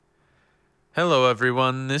Hello,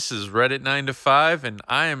 everyone. This is Reddit 9 to 5, and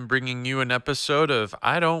I am bringing you an episode of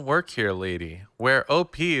I Don't Work Here, Lady, where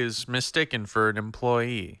OP is mistaken for an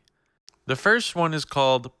employee. The first one is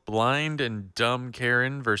called Blind and Dumb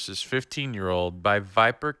Karen versus 15-year-old by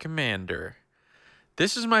Viper Commander.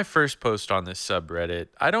 This is my first post on this subreddit.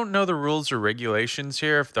 I don't know the rules or regulations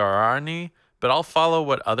here if there are any, but I'll follow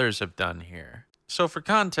what others have done here. So, for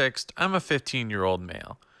context, I'm a 15-year-old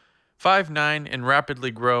male. 5'9" and rapidly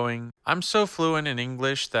growing, I'm so fluent in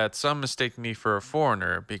English that some mistake me for a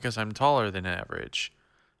foreigner because I'm taller than average.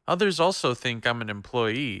 Others also think I'm an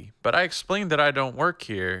employee, but I explained that I don't work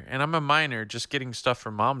here and I'm a minor just getting stuff for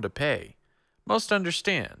mom to pay. Most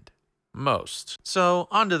understand. Most. So,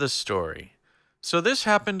 on to the story. So, this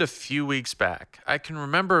happened a few weeks back. I can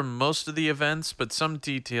remember most of the events, but some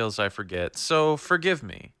details I forget, so forgive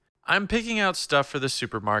me. I'm picking out stuff for the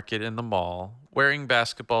supermarket in the mall, wearing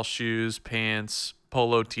basketball shoes, pants,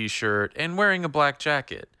 polo t shirt, and wearing a black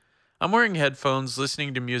jacket. I'm wearing headphones,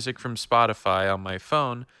 listening to music from Spotify on my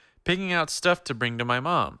phone, picking out stuff to bring to my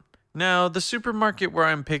mom. Now, the supermarket where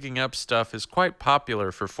I'm picking up stuff is quite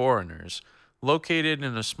popular for foreigners. Located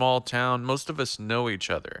in a small town, most of us know each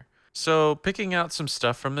other. So, picking out some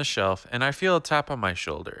stuff from the shelf, and I feel a tap on my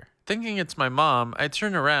shoulder. Thinking it's my mom, I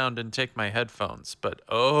turn around and take my headphones, but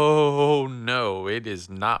oh no, it is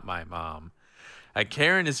not my mom. A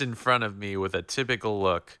Karen is in front of me with a typical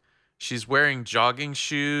look. She's wearing jogging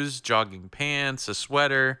shoes, jogging pants, a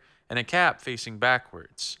sweater, and a cap facing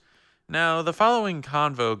backwards. Now, the following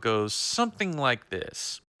convo goes something like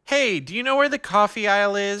this. Hey, do you know where the coffee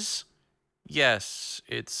aisle is? Yes,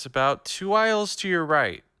 it's about 2 aisles to your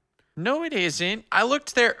right. No, it isn't. I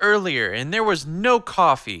looked there earlier and there was no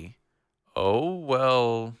coffee. Oh,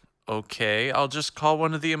 well, okay. I'll just call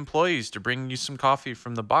one of the employees to bring you some coffee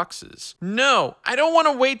from the boxes. No, I don't want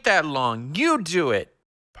to wait that long. You do it.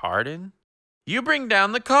 Pardon? You bring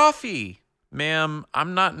down the coffee. Ma'am,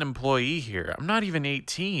 I'm not an employee here. I'm not even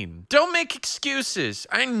 18. Don't make excuses.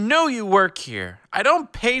 I know you work here. I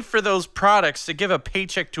don't pay for those products to give a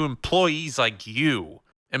paycheck to employees like you.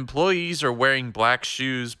 Employees are wearing black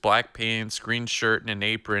shoes, black pants, green shirt, and an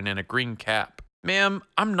apron, and a green cap. Ma'am,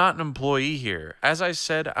 I'm not an employee here. As I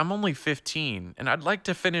said, I'm only 15, and I'd like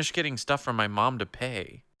to finish getting stuff for my mom to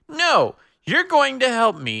pay. No, you're going to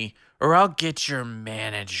help me, or I'll get your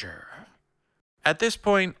manager. At this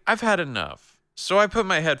point, I've had enough, so I put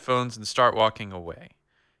my headphones and start walking away.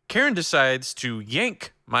 Karen decides to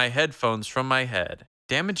yank my headphones from my head,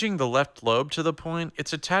 damaging the left lobe to the point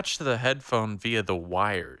it's attached to the headphone via the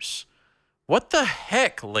wires. What the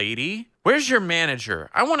heck, lady? Where's your manager?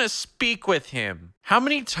 I want to speak with him. How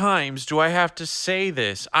many times do I have to say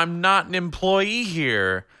this? I'm not an employee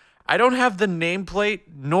here. I don't have the nameplate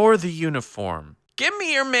nor the uniform. Give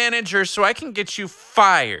me your manager so I can get you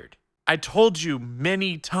fired. I told you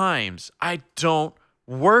many times, I don't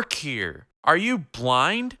work here. Are you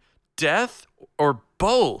blind, deaf, or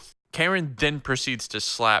both? Karen then proceeds to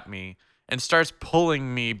slap me and starts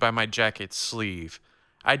pulling me by my jacket sleeve.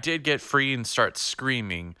 I did get free and start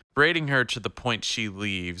screaming, berating her to the point she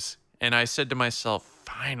leaves, and I said to myself,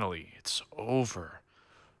 finally, it's over.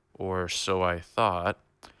 Or so I thought.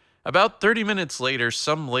 About 30 minutes later,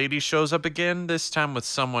 some lady shows up again, this time with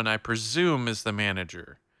someone I presume is the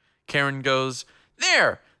manager. Karen goes,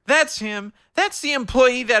 There! That's him! That's the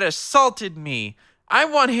employee that assaulted me! I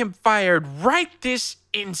want him fired right this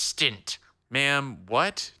instant! Ma'am,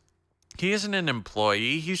 what? He isn't an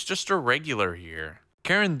employee, he's just a regular here.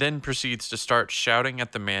 Karen then proceeds to start shouting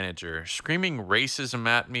at the manager, screaming racism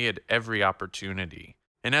at me at every opportunity.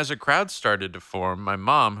 And as a crowd started to form, my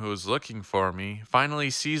mom, who was looking for me, finally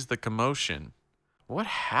sees the commotion. What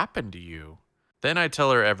happened to you? Then I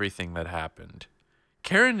tell her everything that happened.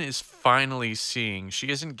 Karen is finally seeing she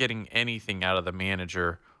isn't getting anything out of the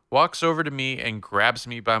manager, walks over to me and grabs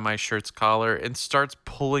me by my shirt's collar and starts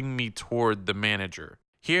pulling me toward the manager.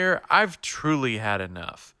 Here, I've truly had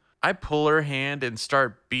enough. I pull her hand and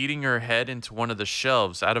start beating her head into one of the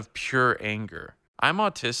shelves out of pure anger. I'm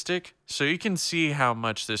autistic, so you can see how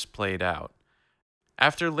much this played out.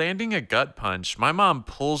 After landing a gut punch, my mom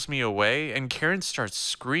pulls me away and Karen starts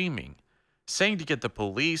screaming, saying to get the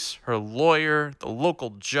police, her lawyer, the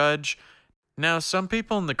local judge. Now, some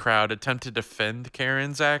people in the crowd attempt to defend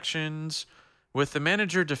Karen's actions, with the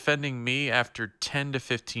manager defending me after 10 to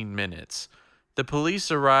 15 minutes. The police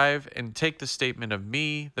arrive and take the statement of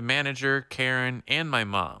me, the manager, Karen, and my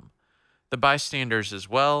mom. The bystanders as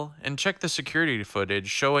well, and check the security footage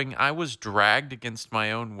showing I was dragged against my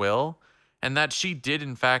own will, and that she did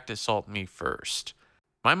in fact assault me first.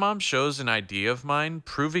 My mom shows an ID of mine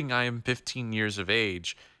proving I am 15 years of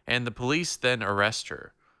age, and the police then arrest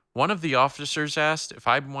her. One of the officers asked if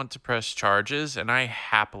I want to press charges, and I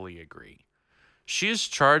happily agree. She is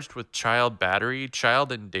charged with child battery,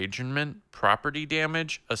 child endangerment, property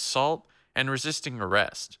damage, assault, and resisting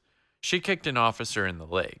arrest. She kicked an officer in the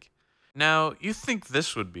leg. Now, you think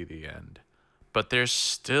this would be the end, but there's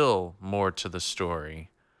still more to the story.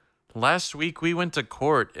 Last week we went to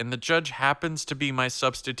court, and the judge happens to be my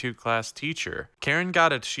substitute class teacher. Karen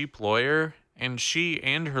got a cheap lawyer, and she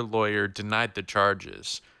and her lawyer denied the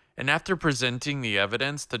charges. And after presenting the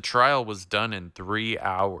evidence, the trial was done in 3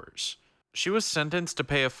 hours. She was sentenced to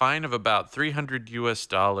pay a fine of about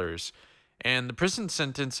 $300 and the prison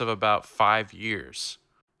sentence of about 5 years.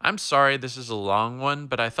 I'm sorry this is a long one,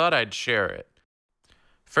 but I thought I'd share it.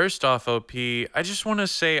 First off, OP, I just want to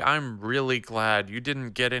say I'm really glad you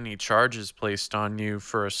didn't get any charges placed on you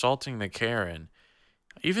for assaulting the Karen.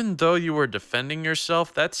 Even though you were defending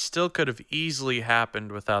yourself, that still could have easily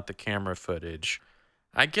happened without the camera footage.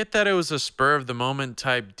 I get that it was a spur of the moment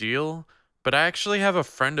type deal, but I actually have a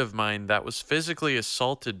friend of mine that was physically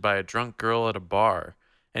assaulted by a drunk girl at a bar,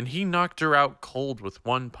 and he knocked her out cold with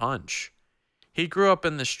one punch. He grew up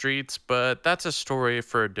in the streets, but that's a story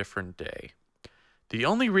for a different day. The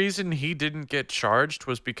only reason he didn't get charged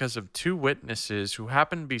was because of 2 witnesses who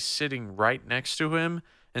happened to be sitting right next to him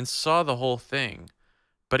and saw the whole thing.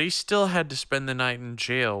 But he still had to spend the night in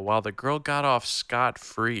jail while the girl got off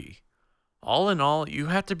scot-free. All in all, you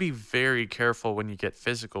have to be very careful when you get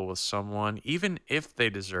physical with someone, even if they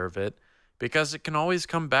deserve it, because it can always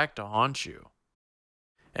come back to haunt you.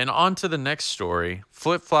 And on to the next story,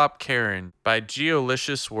 Flip Flop Karen by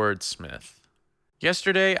Geolicious Wordsmith.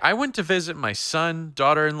 Yesterday, I went to visit my son,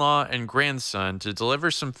 daughter-in-law, and grandson to deliver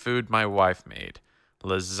some food my wife made.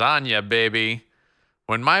 Lasagna, baby!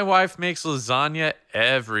 When my wife makes lasagna,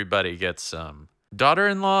 everybody gets some.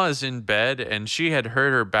 Daughter-in-law is in bed, and she had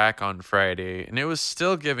hurt her back on Friday, and it was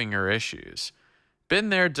still giving her issues. Been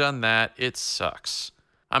there, done that, it sucks.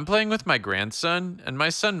 I'm playing with my grandson, and my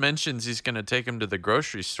son mentions he's going to take him to the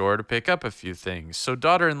grocery store to pick up a few things, so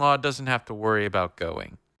daughter-in-law doesn't have to worry about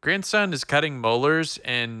going. Grandson is cutting molars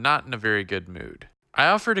and not in a very good mood. I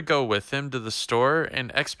offer to go with him to the store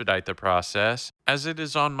and expedite the process, as it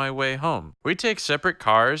is on my way home. We take separate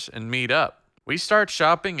cars and meet up. We start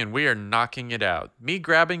shopping and we are knocking it out. Me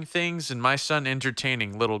grabbing things and my son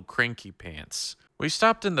entertaining little cranky pants. We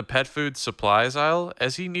stopped in the pet food supplies aisle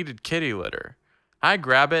as he needed kitty litter. I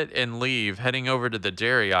grab it and leave, heading over to the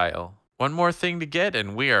dairy aisle. One more thing to get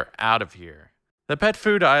and we are out of here. The pet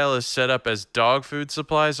food aisle is set up as dog food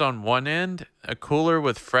supplies on one end, a cooler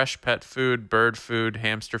with fresh pet food, bird food,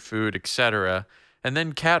 hamster food, etc., and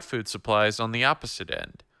then cat food supplies on the opposite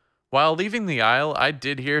end. While leaving the aisle, I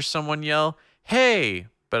did hear someone yell, "Hey!"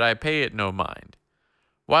 but I pay it no mind.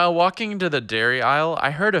 While walking into the dairy aisle,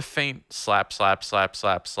 I heard a faint slap, slap, slap,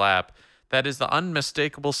 slap, slap that is the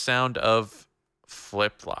unmistakable sound of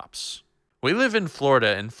flip-flops. We live in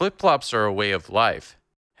Florida, and flip-flops are a way of life.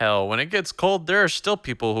 Hell, when it gets cold, there are still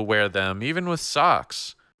people who wear them, even with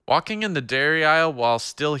socks. Walking in the dairy aisle while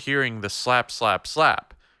still hearing the slap, slap,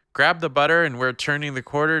 slap. Grab the butter and we're turning the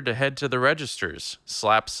quarter to head to the registers.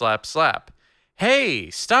 Slap, slap, slap. Hey,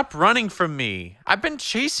 stop running from me. I've been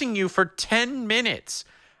chasing you for 10 minutes.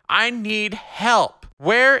 I need help.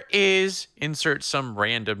 Where is... insert some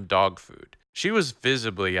random dog food. She was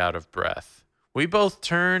visibly out of breath. We both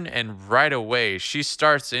turn, and right away, she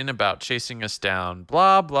starts in about chasing us down,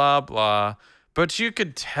 blah, blah, blah. But you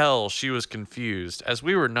could tell she was confused, as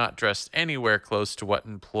we were not dressed anywhere close to what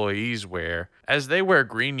employees wear, as they wear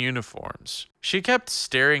green uniforms. She kept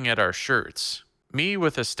staring at our shirts. Me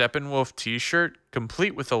with a Steppenwolf t-shirt,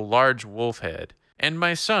 complete with a large wolf head, and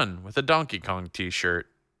my son with a Donkey Kong t-shirt.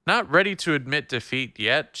 Not ready to admit defeat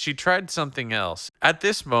yet, she tried something else. At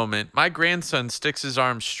this moment, my grandson sticks his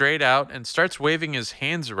arms straight out and starts waving his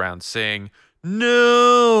hands around, saying,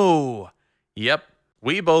 "No!" Yep,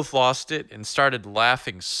 we both lost it and started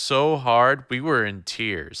laughing so hard we were in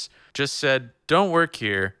tears. Just said, "Don't work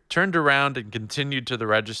here," turned around and continued to the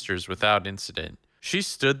registers without incident. She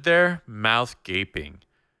stood there, mouth gaping.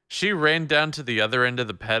 She ran down to the other end of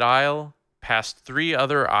the pet aisle, past 3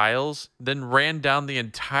 other aisles, then ran down the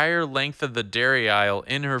entire length of the dairy aisle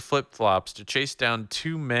in her flip-flops to chase down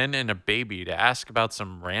 2 men and a baby to ask about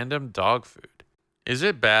some random dog food. Is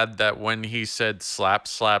it bad that when he said slap,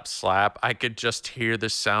 slap, slap, I could just hear the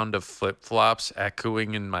sound of flip-flops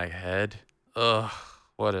echoing in my head? Ugh,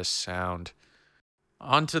 what a sound.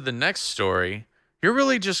 On to the next story. You're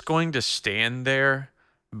Really Just Going to Stand There?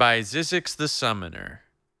 By Zizix the Summoner.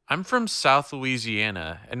 I'm from South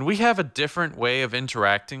Louisiana, and we have a different way of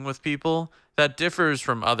interacting with people that differs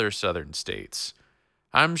from other southern states.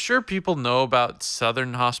 I'm sure people know about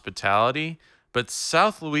Southern hospitality, but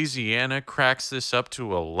South Louisiana cracks this up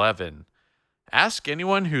to 11. Ask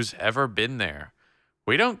anyone who's ever been there.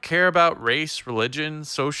 We don't care about race, religion,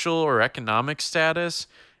 social, or economic status.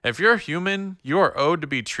 If you're human, you are owed to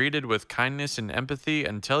be treated with kindness and empathy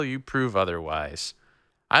until you prove otherwise.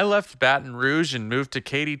 I left Baton Rouge and moved to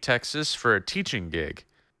Katy, Texas for a teaching gig.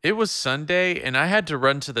 It was Sunday, and I had to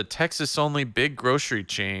run to the Texas only big grocery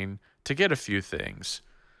chain to get a few things.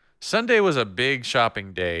 Sunday was a big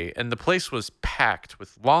shopping day, and the place was packed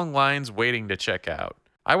with long lines waiting to check out.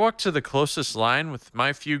 I walked to the closest line with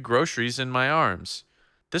my few groceries in my arms.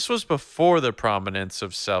 This was before the prominence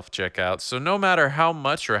of self checkout, so no matter how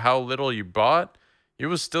much or how little you bought, you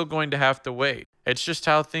was still going to have to wait. It's just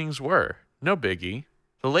how things were. No biggie.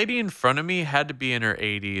 The lady in front of me had to be in her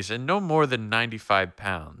 80s and no more than 95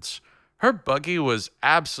 pounds. Her buggy was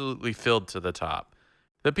absolutely filled to the top.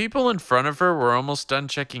 The people in front of her were almost done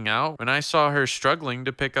checking out when I saw her struggling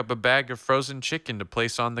to pick up a bag of frozen chicken to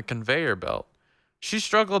place on the conveyor belt. She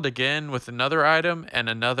struggled again with another item and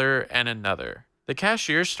another and another. The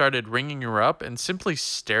cashier started ringing her up and simply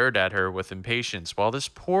stared at her with impatience while this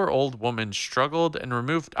poor old woman struggled and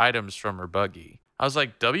removed items from her buggy. I was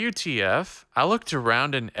like, WTF? I looked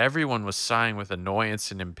around and everyone was sighing with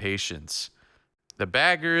annoyance and impatience. The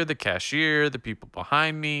bagger, the cashier, the people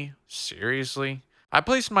behind me. Seriously? I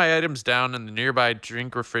placed my items down in the nearby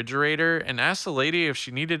drink refrigerator and asked the lady if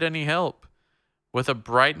she needed any help. With a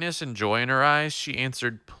brightness and joy in her eyes, she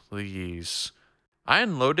answered, please. I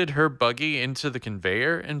unloaded her buggy into the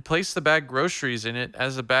conveyor and placed the bag groceries in it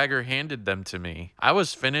as the bagger handed them to me. I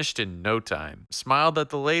was finished in no time. Smiled at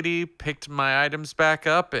the lady, picked my items back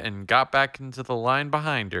up, and got back into the line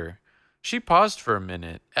behind her. She paused for a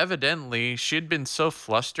minute. Evidently, she had been so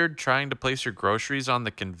flustered trying to place her groceries on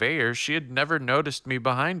the conveyor, she had never noticed me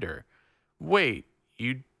behind her. Wait,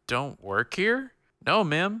 you don't work here? No,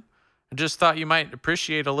 ma'am. I just thought you might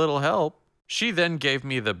appreciate a little help. She then gave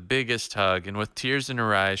me the biggest hug, and with tears in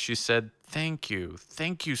her eyes, she said, thank you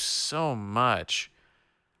so much.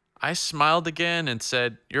 I smiled again and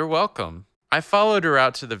said, you're welcome. I followed her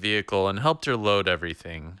out to the vehicle and helped her load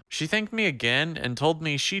everything. She thanked me again and told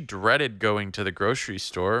me she dreaded going to the grocery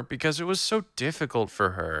store because it was so difficult for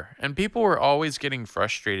her, and people were always getting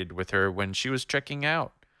frustrated with her when she was checking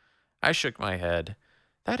out. I shook my head.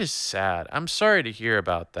 That is sad. I'm sorry to hear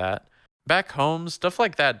about that. Back home, stuff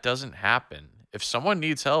like that doesn't happen. If someone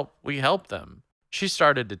needs help, we help them. She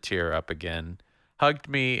started to tear up again, hugged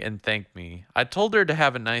me, and thanked me. I told her to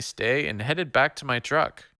have a nice day and headed back to my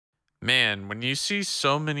truck. Man, when you see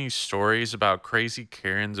so many stories about crazy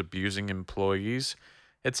Karens abusing employees,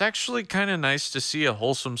 it's actually kind of nice to see a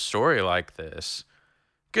wholesome story like this.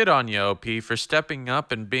 Good on you, OP, for stepping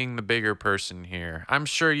up and being the bigger person here. I'm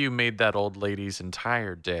sure you made that old lady's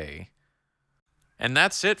entire day. And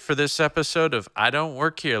that's it for this episode of I Don't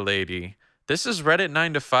Work Here, Lady. This is Reddit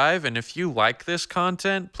 9 to 5, and if you like this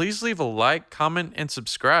content, please leave a like, comment, and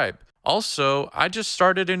subscribe. Also, I just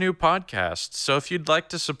started a new podcast, so if you'd like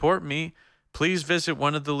to support me, please visit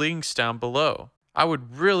one of the links down below. I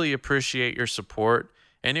would really appreciate your support,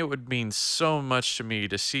 and it would mean so much to me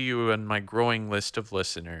to see you on my growing list of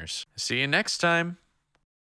listeners. See you next time.